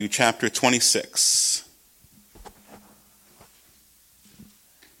Chapter 26.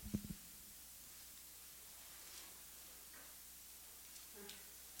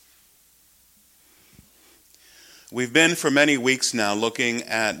 We've been for many weeks now looking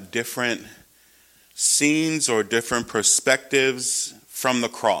at different scenes or different perspectives from the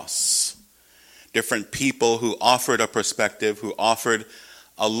cross. Different people who offered a perspective, who offered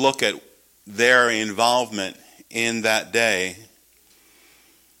a look at their involvement in that day.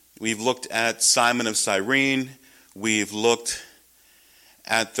 We've looked at Simon of Cyrene, we've looked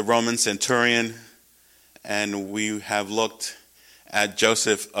at the Roman centurion, and we have looked at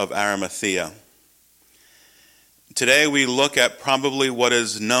Joseph of Arimathea. Today we look at probably what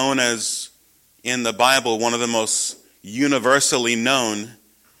is known as, in the Bible, one of the most universally known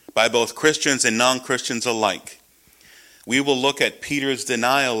by both Christians and non-Christians alike. We will look at Peter's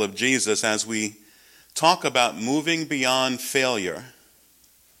denial of Jesus as we talk about moving beyond failure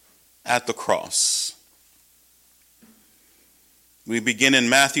at the cross. We begin in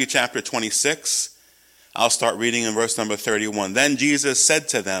Matthew chapter 26. I'll start reading in verse number 31. Then Jesus said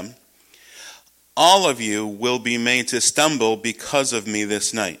to them, "All of you will be made to stumble because of me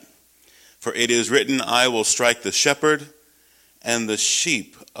this night. For it is written, I will strike the shepherd, and the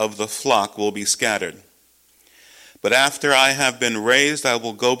sheep of the flock will be scattered. But after I have been raised, I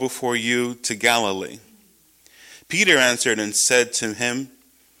will go before you to Galilee." Peter answered and said to him,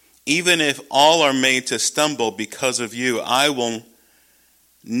 "Even if all are made to stumble because of you, I will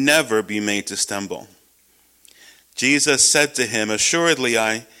never be made to stumble." Jesus said to him, "Assuredly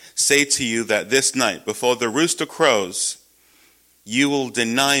I say to you that this night, before the rooster crows, you will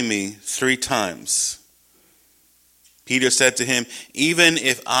deny me 3 times. Peter said to him, "Even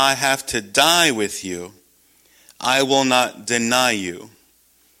if I have to die with you, I will not deny you."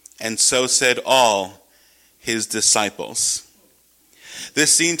 And so said all his disciples.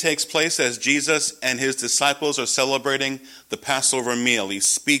 This scene takes place as Jesus and his disciples are celebrating the Passover meal. He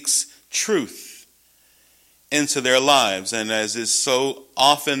speaks truth into their lives. And as is so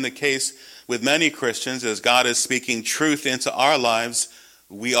often the case with many Christians, as God is speaking truth into our lives,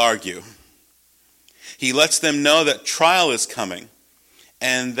 we argue. He lets them know that trial is coming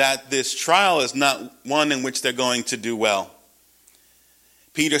and that this trial is not one in which they're going to do well.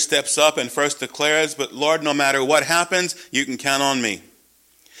 Peter steps up and first declares, "But Lord, no matter what happens, you can count on me."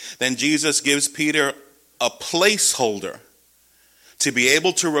 Then Jesus gives Peter a placeholder to be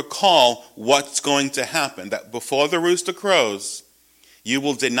able to recall what's going to happen. That before the rooster crows, you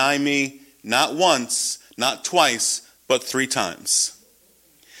will deny me not once, not twice, but 3 times.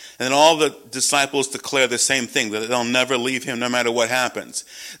 And then all the disciples declare the same thing, that they'll never leave him no matter what happens.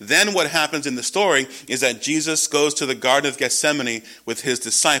 Then what happens in the story is that Jesus goes to the Garden of Gethsemane with his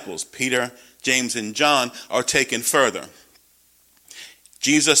disciples. Peter, James, and John are taken further.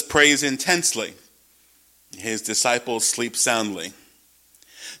 Jesus prays intensely. His disciples sleep soundly.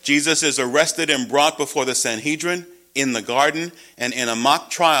 Jesus is arrested and brought before the Sanhedrin in the garden, and in a mock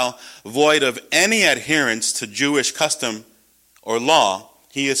trial void of any adherence to Jewish custom or law,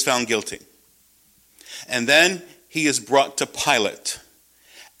 he is found guilty. And then he is brought to Pilate.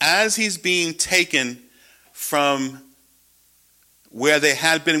 As he's being taken from where they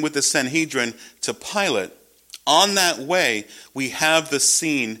had been with the Sanhedrin to Pilate, on that way, we have the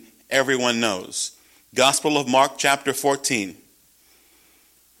scene everyone knows. Gospel of Mark, chapter 14.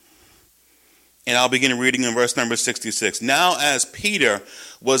 And I'll begin reading in verse number 66. Now as Peter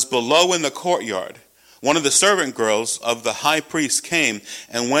was below in the courtyard, one of the servant girls of the high priest came,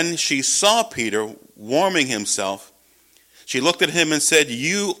 and when she saw Peter warming himself, she looked at him and said,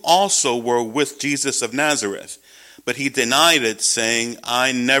 "You also were with Jesus of Nazareth." But he denied it, saying,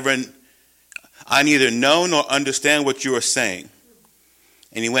 I neither know nor understand what you are saying."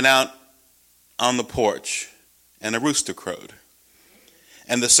 And he went out on the porch, and a rooster crowed.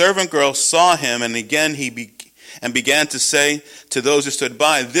 And the servant girl saw him, and again began to say to those who stood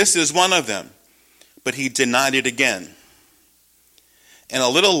by, "This is one of them." But he denied it again. And a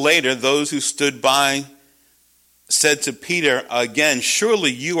little later, those who stood by said to Peter again,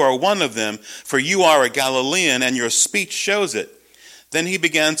 "Surely you are one of them, for you are a Galilean, and your speech shows it." Then he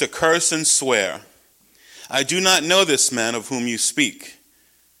began to curse and swear, "I do not know this man of whom you speak."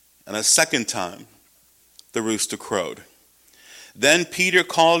 And a second time, the rooster crowed. Then Peter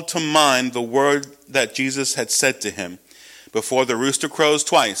called to mind the word that Jesus had said to him, "Before the rooster crows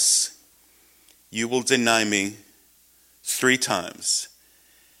twice, you will deny me 3 times.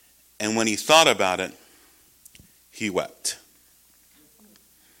 And when he thought about it, he wept.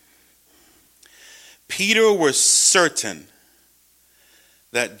 Peter was certain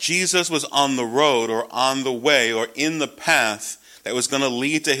that Jesus was on the road or on the way or in the path that was going to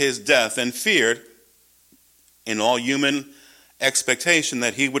lead to his death, and feared, in all human expectation,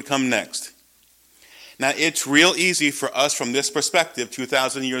 that he would come next. Now, it's real easy for us from this perspective,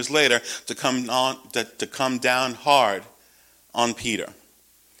 2,000 years later, to come down hard on Peter.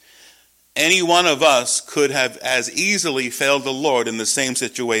 Any one of us could have as easily failed the Lord in the same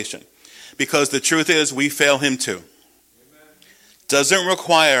situation, because the truth is we fail him too. Doesn't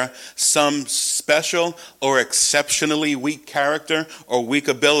require some special or exceptionally weak character or weak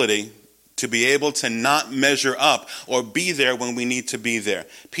ability to be able to not measure up or be there when we need to be there.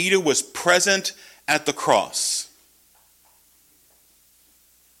 Peter was present at the cross,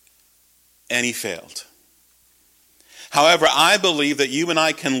 and he failed. However, I believe that you and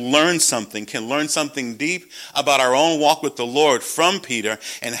I can learn something deep about our own walk with the Lord from Peter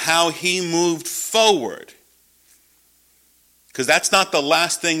and how he moved forward. Because that's not the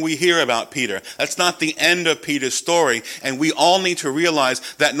last thing we hear about Peter. That's not the end of Peter's story. And we all need to realize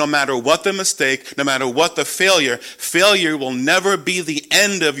that no matter what the mistake, no matter what the failure, failure will never be the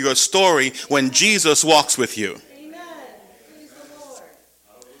end of your story when Jesus walks with you. Amen. Praise the Lord.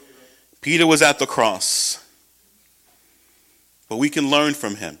 Peter was at the cross, but we can learn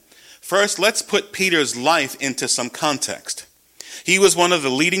from him. First, let's put Peter's life into some context. He was one of the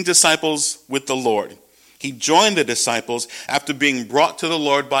leading disciples with the Lord. He joined the disciples after being brought to the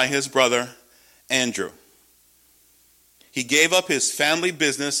Lord by his brother, Andrew. He gave up his family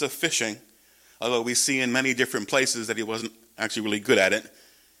business of fishing, although we see in many different places that he wasn't actually really good at it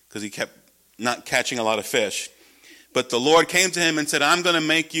because he kept not catching a lot of fish. But the Lord came to him and said, I'm going to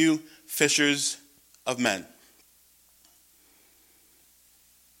make you fishers of men.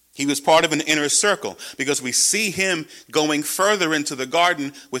 He was part of an inner circle because we see him going further into the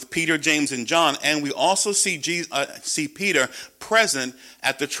garden with Peter, James, and John, and we also see Peter present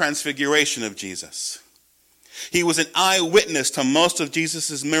at the transfiguration of Jesus. He was an eyewitness to most of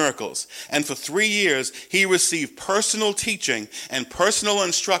Jesus' miracles, and for 3 years he received personal teaching and personal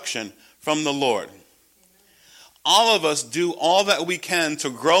instruction from the Lord. All of us do all that we can to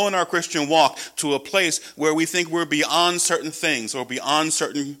grow in our Christian walk to a place where we think we're beyond certain things or beyond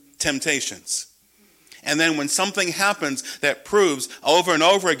certain temptations. And then when something happens that proves over and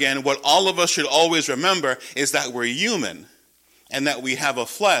over again what all of us should always remember is that we're human and that we have a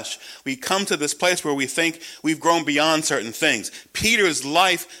flesh, we come to this place where we think we've grown beyond certain things. Peter's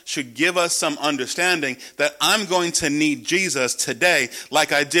life should give us some understanding that I'm going to need Jesus today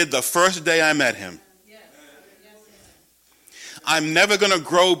like I did the first day I met him. I'm never going to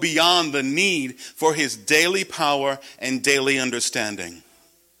grow beyond the need for his daily power and daily understanding.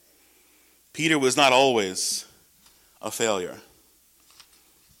 Peter was not always a failure.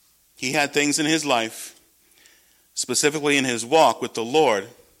 He had things in his life, specifically in his walk with the Lord,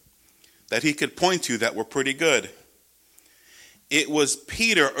 that he could point to that were pretty good. It was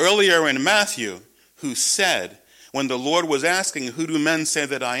Peter earlier in Matthew who said, when the Lord was asking, who do men say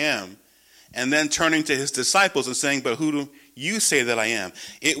that I am? And then turning to his disciples and saying, but who do you say that I am?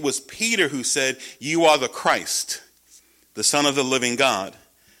 It was Peter who said, you are the Christ, the Son of the living God.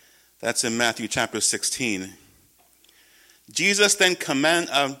 That's in Matthew chapter 16. Jesus then commends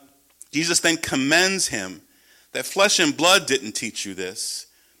him that flesh and blood didn't teach you this,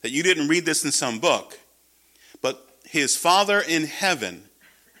 that you didn't read this in some book, but his Father in heaven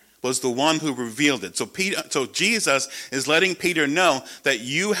was the one who revealed it. So Jesus is letting Peter know that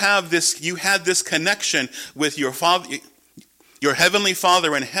you had this connection with your Father, your heavenly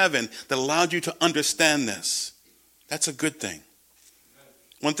Father in heaven, that allowed you to understand this. That's a good thing.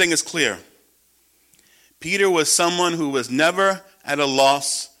 One thing is clear. Peter was someone who was never at a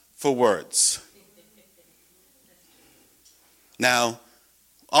loss for words. Now,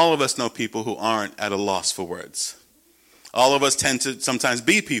 all of us know people who aren't at a loss for words. All of us tend to sometimes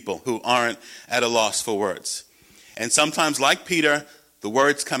be people who aren't at a loss for words. And sometimes, like Peter, the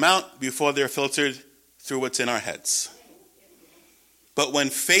words come out before they're filtered through what's in our heads. But when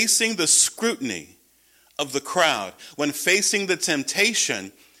facing the scrutiny of the crowd, when facing the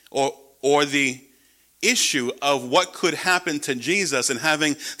temptation or the issue of what could happen to Jesus and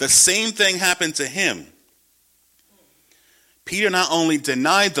having the same thing happen to him, Peter not only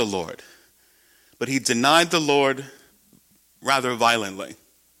denied the Lord, but he denied the Lord rather violently.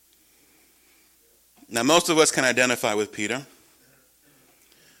 Now, most of us can identify with Peter.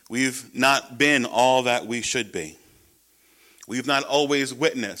 We've not been all that we should be. We've not always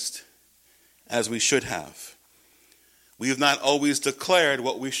witnessed as we should have. We have not always declared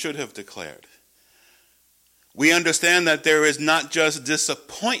what we should have declared. We understand that there is not just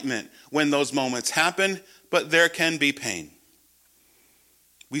disappointment when those moments happen, but there can be pain.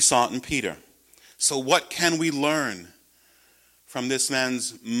 We saw it in Peter. So what can we learn from this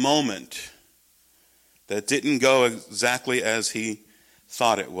man's moment that didn't go exactly as he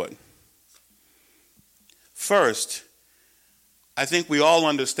thought it would. First, I think we all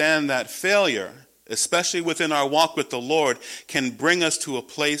understand that failure, especially within our walk with the Lord, can bring us to a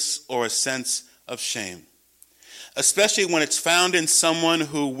place or a sense of shame, especially when it's found in someone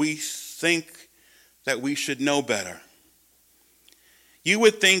who we think that we should know better. You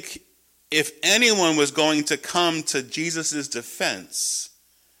would think if anyone was going to come to Jesus' defense,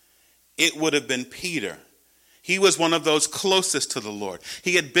 it would have been Peter. He was one of those closest to the Lord.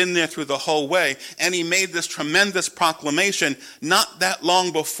 He had been there through the whole way, and he made this tremendous proclamation not that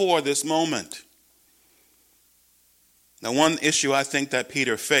long before this moment. Now, one issue I think that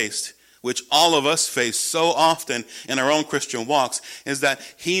Peter faced, which all of us face so often in our own Christian walks, is that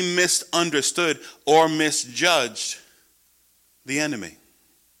he misunderstood or misjudged the enemy.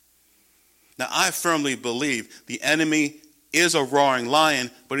 Now, I firmly believe the enemy is a roaring lion,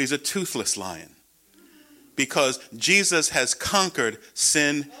 but he's a toothless lion, because Jesus has conquered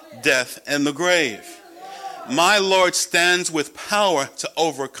sin, death, and the grave. My Lord stands with power to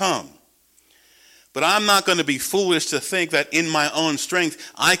overcome. But I'm not going to be foolish to think that in my own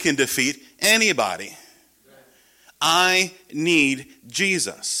strength I can defeat anybody. I need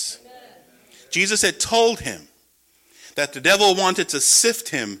Jesus. Jesus had told him that the devil wanted to sift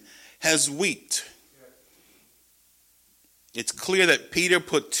him as wheat. It's clear that Peter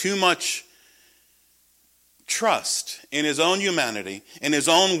put too much trust in his own humanity, in his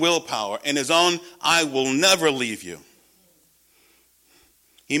own willpower, in his own "I will never leave you."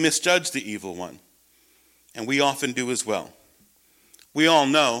 He misjudged the evil one, and we often do as well. We all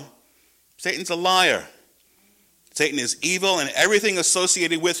know Satan's a liar. Satan is evil, and everything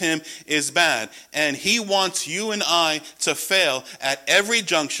associated with him is bad. And he wants you and I to fail at every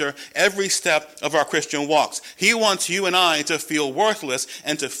juncture, every step of our Christian walks. He wants you and I to feel worthless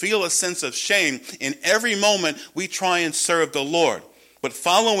and to feel a sense of shame in every moment we try and serve the Lord. But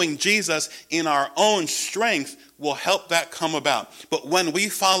following Jesus in our own strength will help that come about. But when we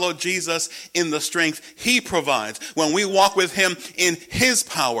follow Jesus in the strength he provides, when we walk with him in his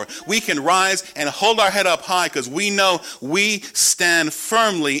power, we can rise and hold our head up high because we know we stand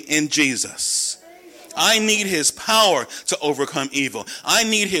firmly in Jesus. I need his power to overcome evil. I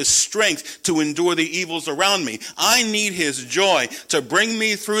need his strength to endure the evils around me. I need his joy to bring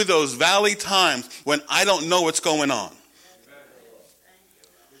me through those valley times when I don't know what's going on.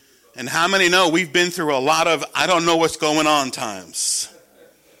 And how many know we've been through a lot of I don't know what's going on times?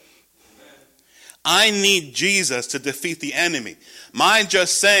 I need Jesus to defeat the enemy. My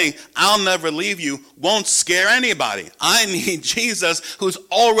just saying, "I'll never leave you," won't scare anybody. I need Jesus, who's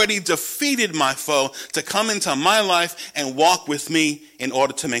already defeated my foe, to come into my life and walk with me in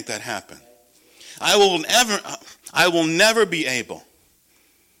order to make that happen. I will never be able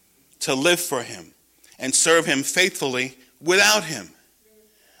to live for him and serve him faithfully without him.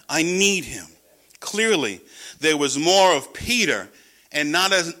 I need him. Clearly, there was more of Peter and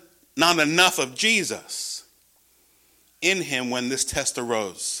not enough of Jesus in him when this test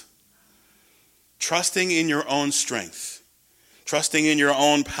arose. Trusting in your own strength, trusting in your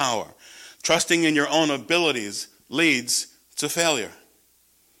own power, trusting in your own abilities leads to failure.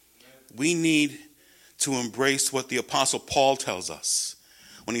 We need to embrace what the Apostle Paul tells us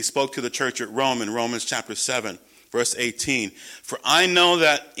when he spoke to the church at Rome in Romans chapter 7. Verse 18, "For I know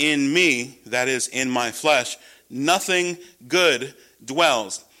that in me, that is in my flesh, nothing good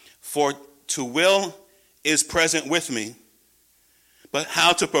dwells. For to will is present with me, but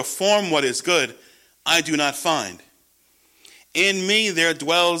how to perform what is good, I do not find. In me there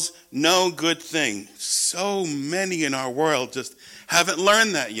dwells no good thing." So many in our world just haven't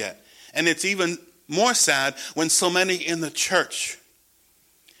learned that yet. And it's even more sad when so many in the church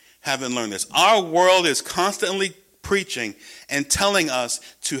haven't learned this. Our world is constantly preaching and telling us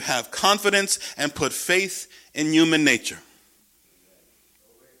to have confidence and put faith in human nature.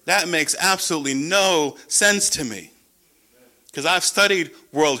 That makes absolutely no sense to me, because I've studied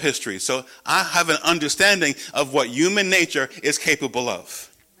world history, so I have an understanding of what human nature is capable of.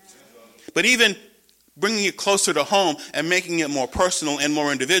 But even bringing it closer to home and making it more personal and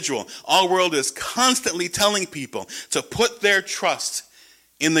more individual, our world is constantly telling people to put their trust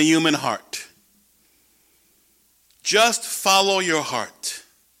in the human heart. Just follow your heart,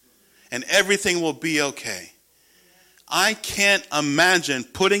 and everything will be okay. I can't imagine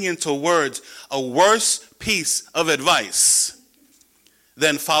putting into words a worse piece of advice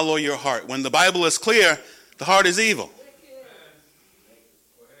than follow your heart. When the Bible is clear, the heart is evil.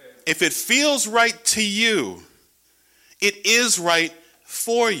 If it feels right to you, it is right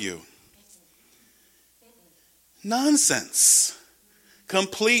for you. Nonsense.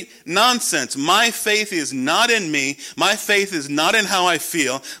 Complete nonsense. My faith is not in me. My faith is not in how I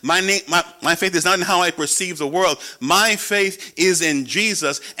feel. My faith is not in how I perceive the world. My faith is in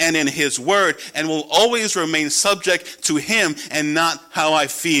Jesus and in his word, and will always remain subject to him and not how I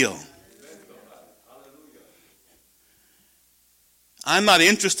feel. I'm not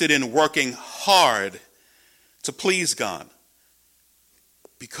interested in working hard to please God,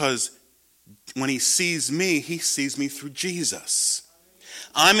 because when he sees me through Jesus.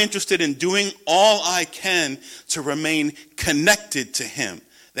 I'm interested in doing all I can to remain connected to him.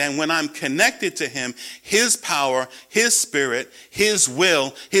 Then when I'm connected to him, his power, his spirit, his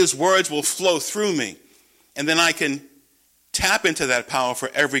will, his words will flow through me. And then I can tap into that power for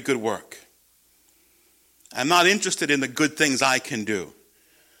every good work. I'm not interested in the good things I can do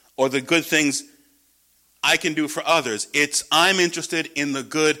or the good things I can do for others. I'm interested in the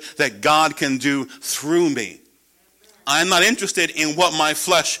good that God can do through me. I'm not interested in what my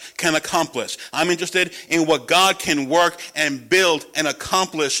flesh can accomplish. I'm interested in what God can work and build and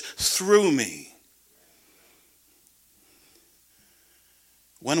accomplish through me.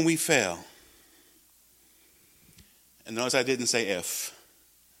 When we fail, and notice I didn't say if,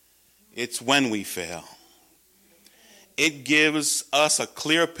 it's when we fail. It gives us a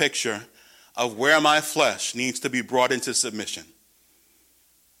clear picture of where my flesh needs to be brought into submission.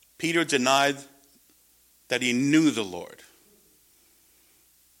 Peter denied that he knew the Lord.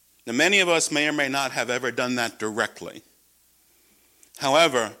 Now, many of us may or may not have ever done that directly.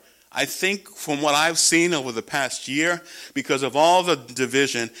 However, I think from what I've seen over the past year, because of all the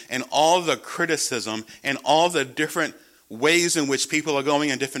division and all the criticism and all the different ways in which people are going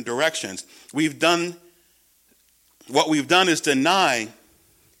in different directions, what we've done is deny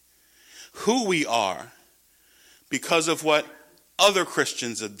who we are because of what other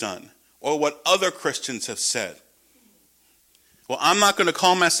Christians have done or what other Christians have said. Well, I'm not going to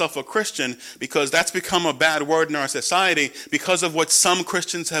call myself a Christian because that's become a bad word in our society because of what some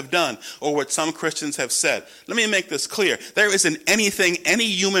Christians have done or what some Christians have said. Let me make this clear. There isn't anything any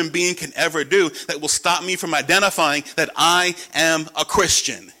human being can ever do that will stop me from identifying that I am a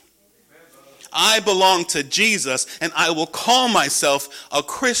Christian. I belong to Jesus, and I will call myself a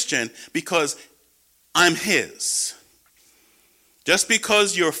Christian because I'm his. Just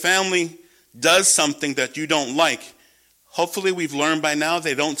because your family does something that you don't like, hopefully we've learned by now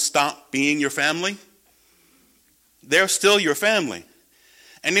they don't stop being your family. They're still your family.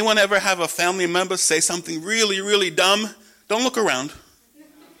 Anyone ever have a family member say something really, really dumb? Don't look around.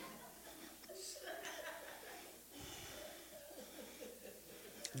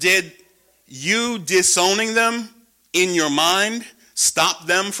 Did you disowning them in your mind stop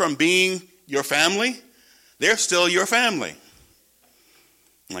them from being your family? They're still your family.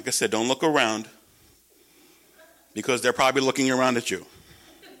 Like I said, don't look around because they're probably looking around at you.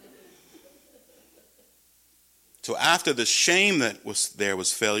 So after the shame that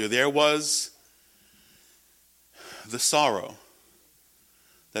was failure, there was the sorrow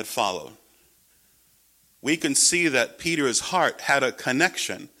that followed. We can see that Peter's heart had a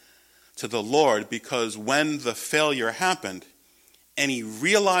connection to the Lord because when the failure happened and he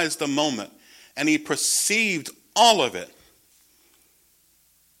realized the moment and he perceived all of it,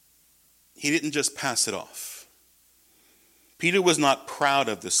 he didn't just pass it off. Peter was not proud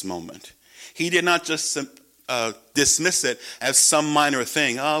of this moment. He did not just dismiss it as some minor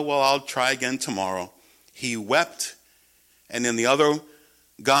thing. Oh, well, I'll try again tomorrow. He wept, and in the other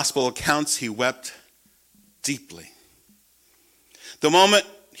gospel accounts, he wept deeply. The moment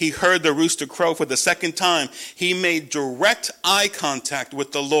he heard the rooster crow for the second time, he made direct eye contact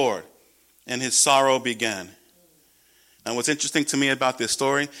with the Lord, and his sorrow began. And what's interesting to me about this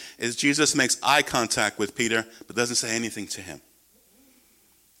story is Jesus makes eye contact with Peter, but doesn't say anything to him.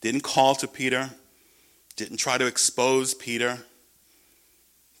 Didn't call to Peter, didn't try to expose Peter,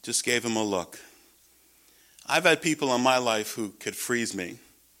 just gave him a look. I've had people in my life who could freeze me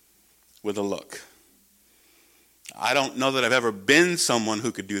with a look. I don't know that I've ever been someone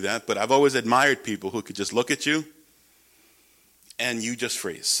who could do that, but I've always admired people who could just look at you and you just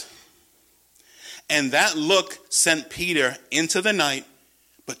freeze. And that look sent Peter into the night,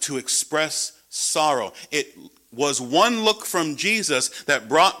 but to express sorrow. It was one look from Jesus that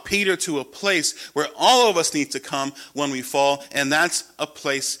brought Peter to a place where all of us need to come when we fall, and that's a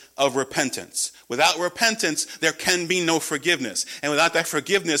place of repentance. Without repentance, there can be no forgiveness. And without that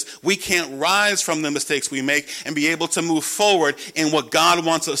forgiveness, we can't rise from the mistakes we make and be able to move forward in what God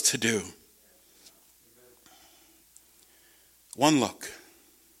wants us to do. One look.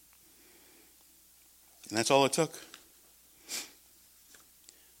 And that's all it took.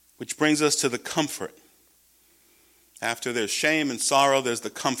 Which brings us to the comfort After there's shame and sorrow, there's the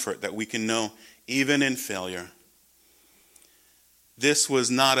comfort that we can know even in failure. This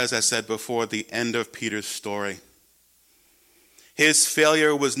was not, as I said before, the end of Peter's story. His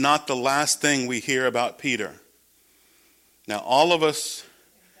failure was not the last thing we hear about Peter. Now, all of us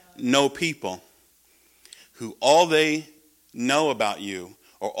know people who all they know about you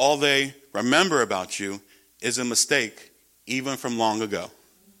or all they remember about you is a mistake, even from long ago.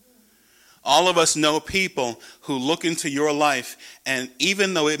 All of us know people who look into your life, and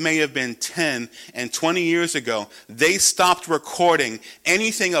even though it may have been 10 and 20 years ago, they stopped recording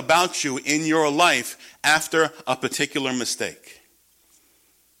anything about you in your life after a particular mistake.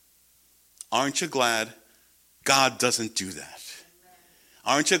 Aren't you glad God doesn't do that?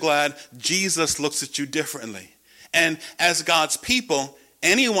 Aren't you glad Jesus looks at you differently? And as God's people,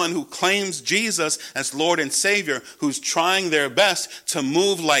 anyone who claims Jesus as Lord and Savior, who's trying their best to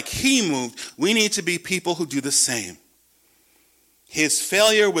move like he moved, we need to be people who do the same. His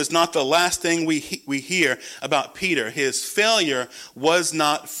failure was not the last thing we hear about Peter. His failure was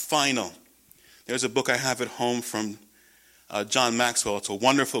not final. There's a book I have at home from John Maxwell. It's a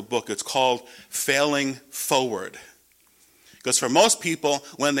wonderful book. It's called Failing Forward. Because for most people,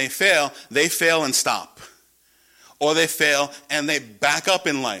 when they fail and stop. Or they fail and they back up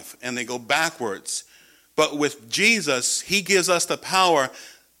in life and they go backwards. But with Jesus, he gives us the power.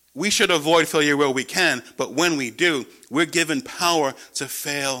 We should avoid failure where we can, but when we do, we're given power to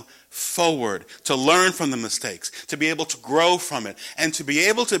fail forward, to learn from the mistakes, to be able to grow from it, and to be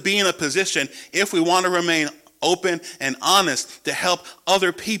able to be in a position, if we want to remain open and honest, to help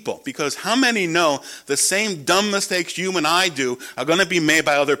other people. Because how many know the same dumb mistakes you and I do are going to be made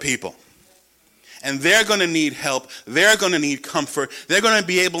by other people? And they're going to need help. They're going to need comfort. They're going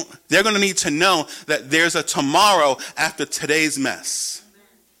to need to know that there's a tomorrow after today's mess.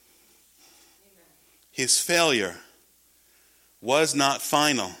 His failure was not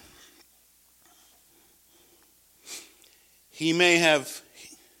final. He may have,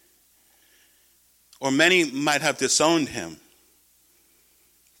 or many might have disowned him,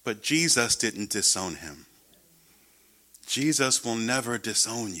 but Jesus didn't disown him. Jesus will never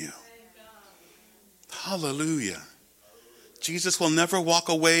disown you. Hallelujah. Jesus will never walk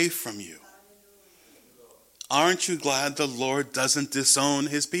away from you. Aren't you glad the Lord doesn't disown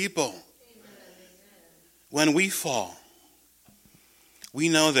his people? When we fall, we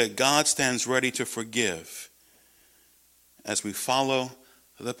know that God stands ready to forgive as we follow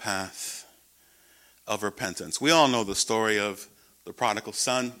the path of repentance. We all know the story of the prodigal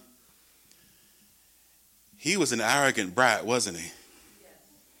son. He was an arrogant brat, wasn't he?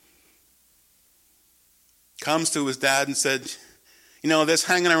 Comes to his dad and said, this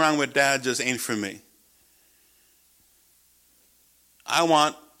hanging around with dad just ain't for me. I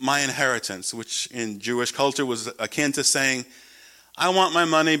want my inheritance, which in Jewish culture was akin to saying, I want my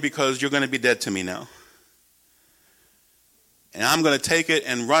money because you're going to be dead to me now. And I'm going to take it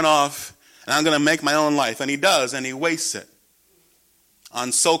and run off, and I'm going to make my own life. And he does, and he wastes it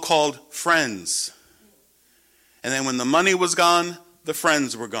on so-called friends. And then when the money was gone, the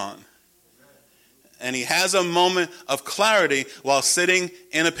friends were gone. And he has a moment of clarity while sitting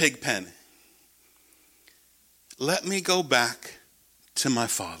in a pig pen. Let me go back to my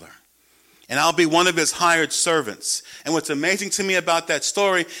father, and I'll be one of his hired servants. And what's amazing to me about that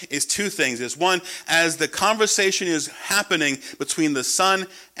story is two things. Is one, as the conversation is happening between the son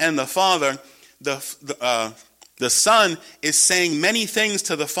and the father, the son is saying many things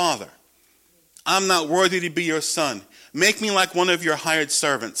to the father. I'm not worthy to be your son. Make me like one of your hired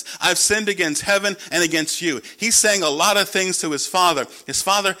servants. I've sinned against heaven and against you. He's saying a lot of things to his father. His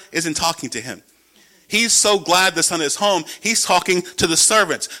father isn't talking to him. He's so glad the son is home, he's talking to the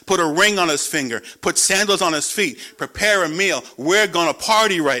servants. Put a ring on his finger. Put sandals on his feet. Prepare a meal. We're going to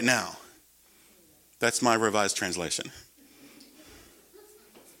party right now. That's my revised translation.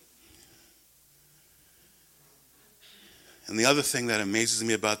 And the other thing that amazes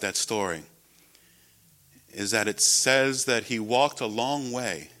me about that story is that it says that he walked a long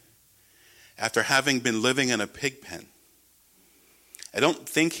way after having been living in a pig pen. I don't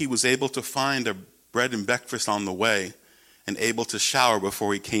think he was able to find a bread and breakfast on the way and able to shower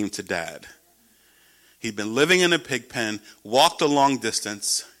before he came to dad. He'd been living in a pig pen, walked a long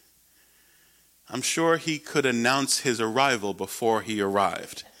distance. I'm sure he could announce his arrival before he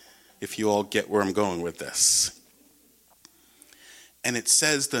arrived, if you all get where I'm going with this. And it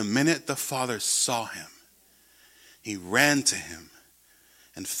says the minute the father saw him, he ran to him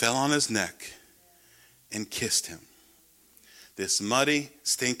and fell on his neck and kissed him. This muddy,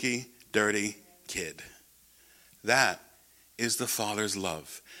 stinky, dirty kid. That is the Father's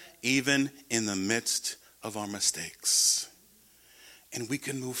love, even in the midst of our mistakes. And we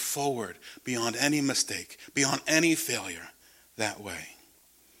can move forward beyond any mistake, beyond any failure that way.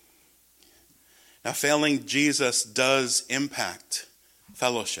 Now, failing Jesus does impact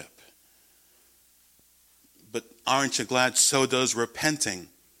fellowship. But aren't you glad so does repenting?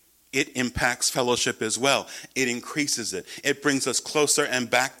 It impacts fellowship as well. It increases it. It brings us closer and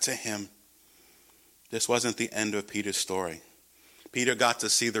back to him. This wasn't the end of Peter's story. Peter got to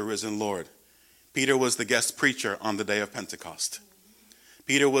see the risen Lord. Peter was the guest preacher on the day of Pentecost.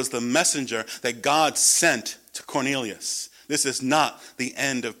 Peter was the messenger that God sent to Cornelius. This is not the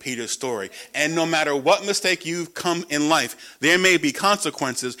end of Peter's story. And no matter what mistake you've come in life, there may be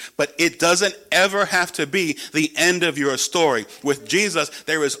consequences, but it doesn't ever have to be the end of your story. With Jesus,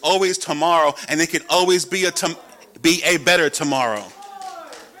 there is always tomorrow, and it can always be a better tomorrow.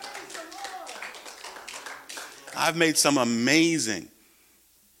 I've made some amazing,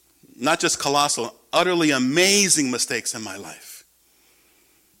 not just colossal, utterly amazing mistakes in my life.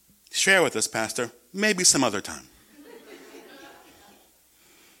 Share with us, Pastor. Maybe some other time.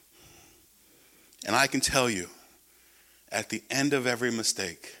 And I can tell you, at the end of every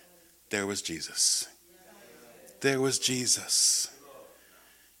mistake, there was Jesus. There was Jesus.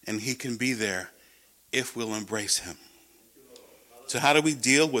 And he can be there if we'll embrace him. So how do we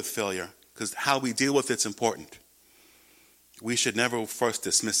deal with failure? Because how we deal with it's important. We should never first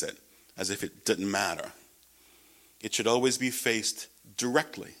dismiss it as if it didn't matter. It should always be faced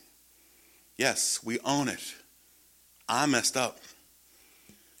directly. Yes, we own it. I messed up.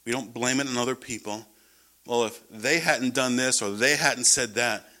 We don't blame it on other people. Well, if they hadn't done this or they hadn't said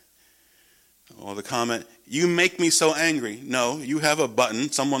that, or the comment, you make me so angry. No, you have a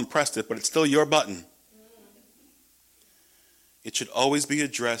button. Someone pressed it, but it's still your button. It should always be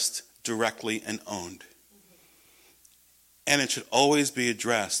addressed directly and owned. And it should always be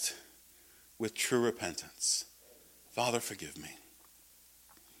addressed with true repentance. Father, forgive me.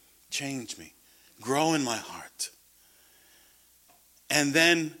 Change me. Grow in my heart. And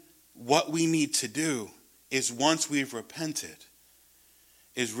then what we need to do is, once we've repented,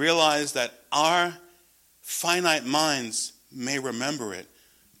 is realize that our finite minds may remember it,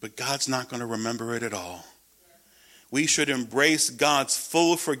 but God's not going to remember it at all. We should embrace God's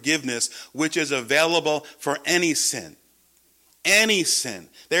full forgiveness, which is available for any sin. Any sin.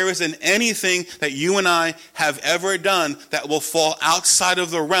 There isn't anything that you and I have ever done that will fall outside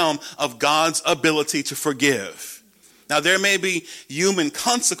of the realm of God's ability to forgive. Now, there may be human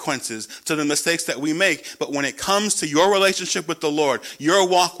consequences to the mistakes that we make, but when it comes to your relationship with the Lord, your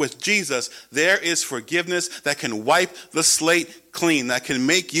walk with Jesus, there is forgiveness that can wipe the slate clean, that can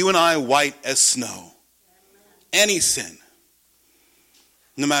make you and I white as snow. Any sin,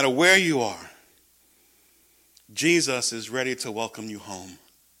 no matter where you are, Jesus is ready to welcome you home,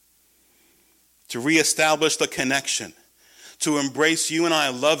 to reestablish the connection, to embrace you and I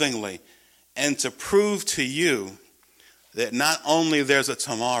lovingly, and to prove to you that not only there's a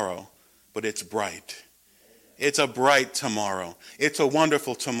tomorrow, but it's bright. It's a bright tomorrow. It's a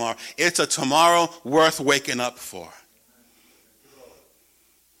wonderful tomorrow. It's a tomorrow worth waking up for.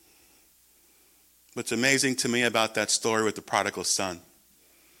 What's amazing to me about that story with the prodigal son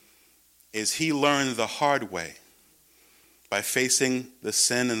is he learned the hard way by facing the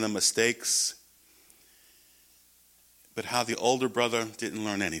sin and the mistakes, but how the older brother didn't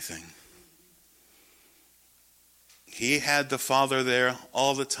learn anything. He had the father there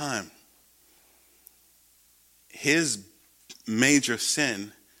all the time. His major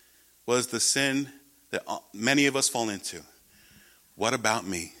sin was the sin that many of us fall into. What about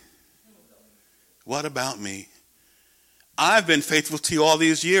me? What about me? I've been faithful to you all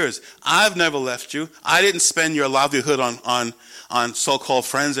these years. I've never left you. I didn't spend your livelihood on so-called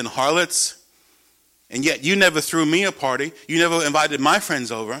friends and harlots. And yet you never threw me a party. You never invited my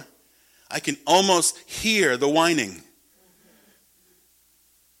friends over. I can almost hear the whining.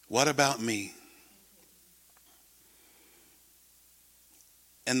 What about me?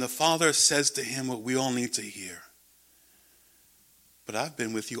 And the father says to him what we all need to hear. But I've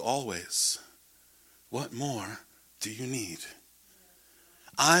been with you always. What more do you need?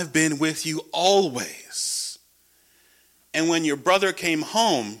 I've been with you always. And when your brother came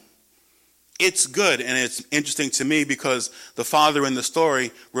home, it's good. And it's interesting to me because the father in the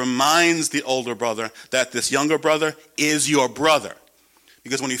story reminds the older brother that this younger brother is your brother.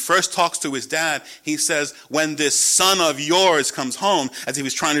 Because when he first talks to his dad, he says, when this son of yours comes home, as he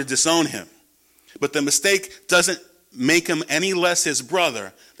was trying to disown him. But the mistake doesn't make him any less his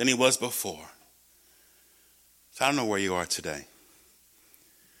brother than he was before. So I don't know where you are today.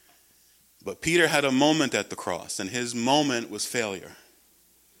 But Peter had a moment at the cross, and his moment was failure.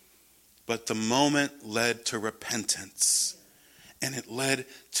 But the moment led to repentance, and it led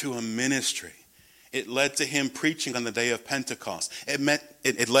to a ministry. It led to him preaching on the day of Pentecost.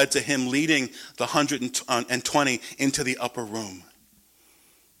 It led to him leading the 120 into the upper room.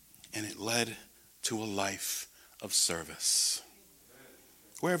 And it led to a life of service.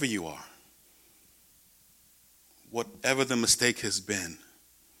 Wherever you are, whatever the mistake has been,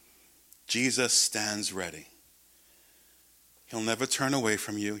 Jesus stands ready. He'll never turn away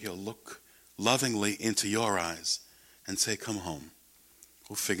from you. He'll look lovingly into your eyes and say, come home.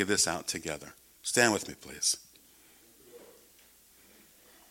 We'll figure this out together. Stand with me, please.